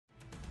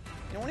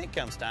You know, when it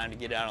comes time to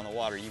get out on the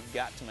water, you've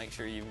got to make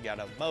sure you've got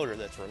a motor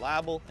that's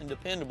reliable and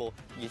dependable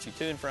to get you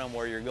to and from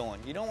where you're going.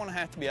 You don't want to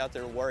have to be out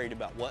there worried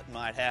about what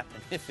might happen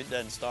if it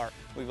doesn't start.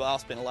 We've all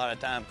spent a lot of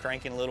time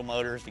cranking little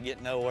motors to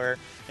get nowhere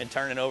and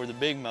turning over the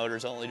big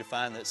motors only to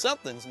find that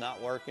something's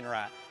not working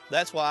right.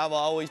 That's why I've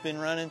always been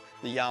running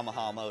the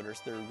Yamaha motors.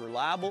 They're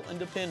reliable and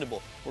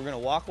dependable. We're going to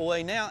walk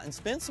away now and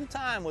spend some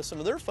time with some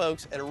of their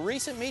folks at a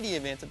recent media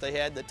event that they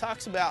had that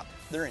talks about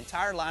their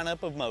entire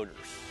lineup of motors.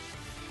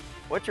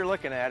 What you're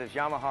looking at is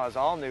Yamaha's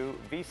all-new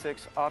V6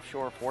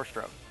 offshore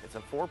four-stroke. It's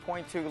a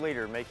 4.2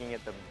 liter, making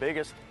it the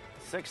biggest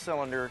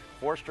six-cylinder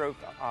four-stroke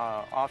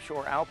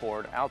offshore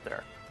outboard out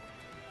there.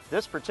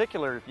 This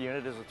particular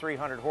unit is a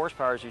 300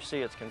 horsepower. As you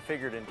see, it's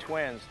configured in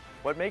twins.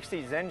 What makes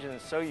these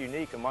engines so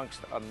unique amongst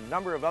a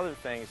number of other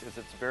things is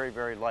it's very,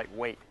 very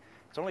lightweight.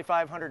 It's only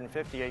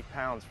 558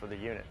 pounds for the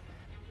unit.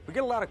 We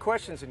get a lot of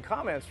questions and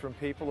comments from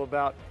people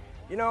about,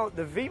 you know,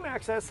 the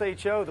VMAX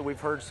SHO that we've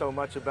heard so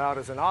much about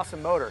is an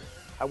awesome motor.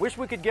 I wish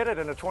we could get it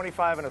in a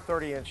 25 and a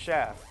 30-inch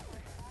shaft.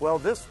 Well,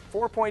 this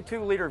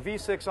 4.2 liter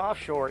V6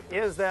 offshore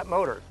is that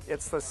motor.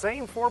 It's the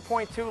same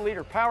 4.2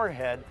 liter power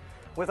head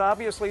with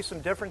obviously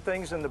some different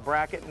things in the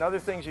bracket and other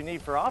things you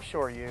need for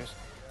offshore use,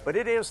 but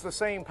it is the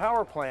same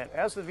power plant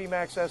as the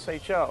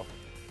VMAX SHO.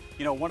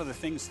 You know, one of the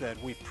things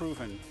that we've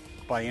proven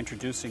by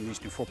introducing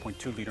these new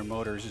 4.2 liter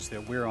motors is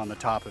that we're on the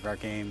top of our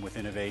game with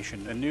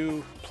innovation. The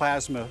new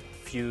plasma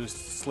fused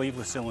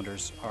sleeveless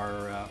cylinders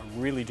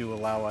really do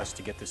allow us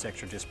to get this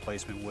extra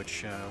displacement,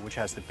 which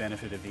has the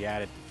benefit of the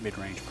added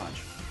mid-range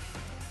punch.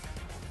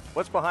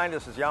 What's behind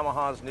us is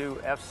Yamaha's new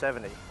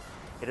F70.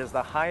 It is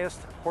the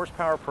highest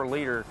horsepower per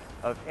liter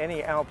of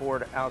any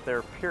outboard out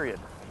there, period.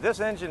 This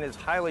engine is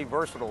highly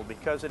versatile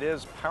because it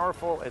is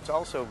powerful. It's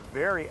also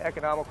very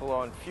economical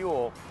on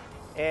fuel,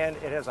 and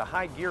it has a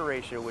high gear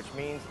ratio, which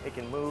means it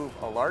can move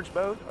a large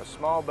boat, a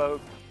small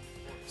boat.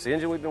 It's the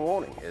engine we've been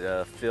wanting.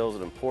 It fills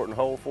an important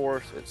hole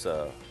for us.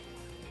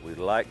 We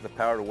like the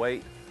power to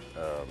weight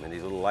in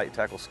these little light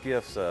tackle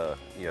skiffs,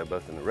 you know,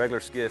 both in the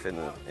regular skiff and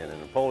in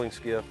the poling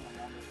skiff.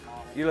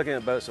 You're looking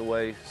at boats that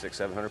weigh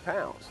 600-700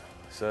 pounds.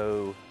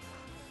 So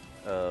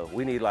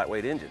we need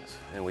lightweight engines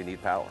and we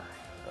need power.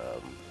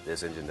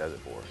 This engine does it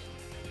for us.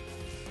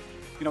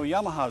 You know,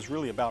 Yamaha is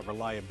really about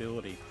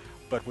reliability,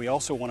 but we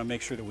also want to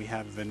make sure that we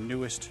have the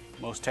newest,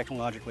 most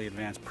technologically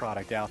advanced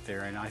product out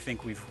there, and I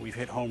think we've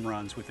hit home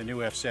runs with the new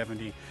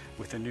F70,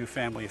 with the new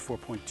family of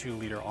 4.2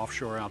 liter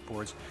offshore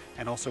outboards,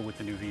 and also with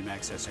the new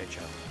VMAX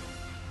SHO.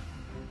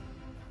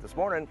 This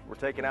morning, we're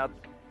taking out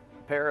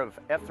a pair of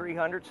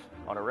F300s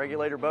on a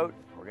regulator boat.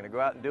 We're going to go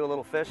out and do a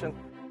little fishing.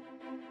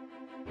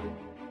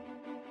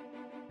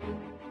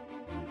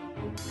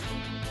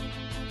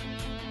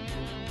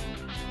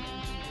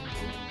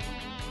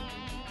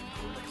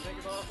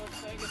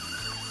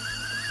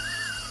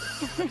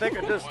 I think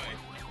it just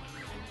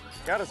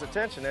got his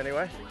attention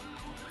anyway.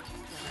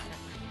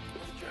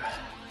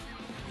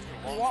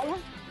 You want one?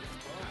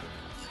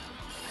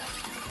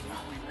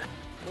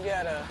 You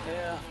gotta,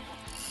 yeah.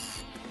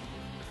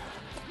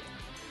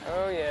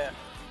 Oh yeah.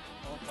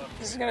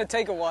 This is gonna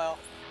take a while.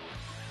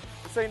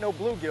 This ain't no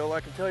bluegill,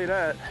 I can tell you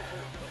that.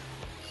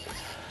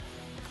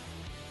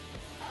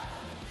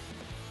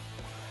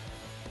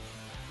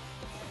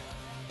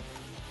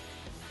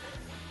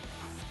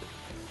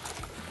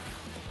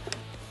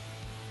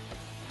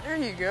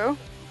 There you go.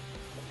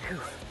 Whew.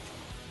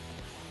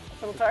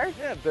 A little tired?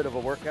 Yeah, a bit of a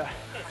workout.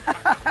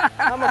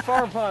 I'm a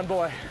farm pond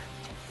boy.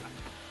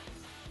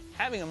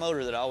 Having a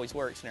motor that always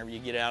works whenever you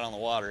get out on the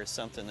water is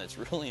something that's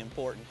really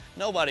important.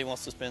 Nobody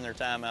wants to spend their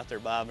time out there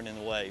bobbing in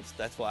the waves.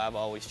 That's why I've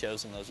always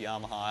chosen those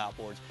Yamaha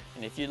outboards.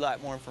 And if you'd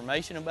like more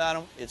information about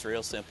them, it's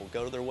real simple.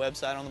 Go to their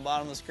website on the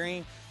bottom of the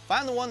screen,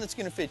 find the one that's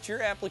going to fit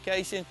your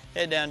application,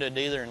 head down to a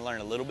dealer and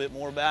learn a little bit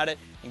more about it,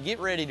 and get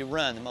ready to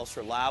run the most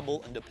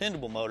reliable and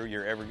dependable motor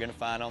you're ever going to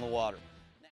find on the water.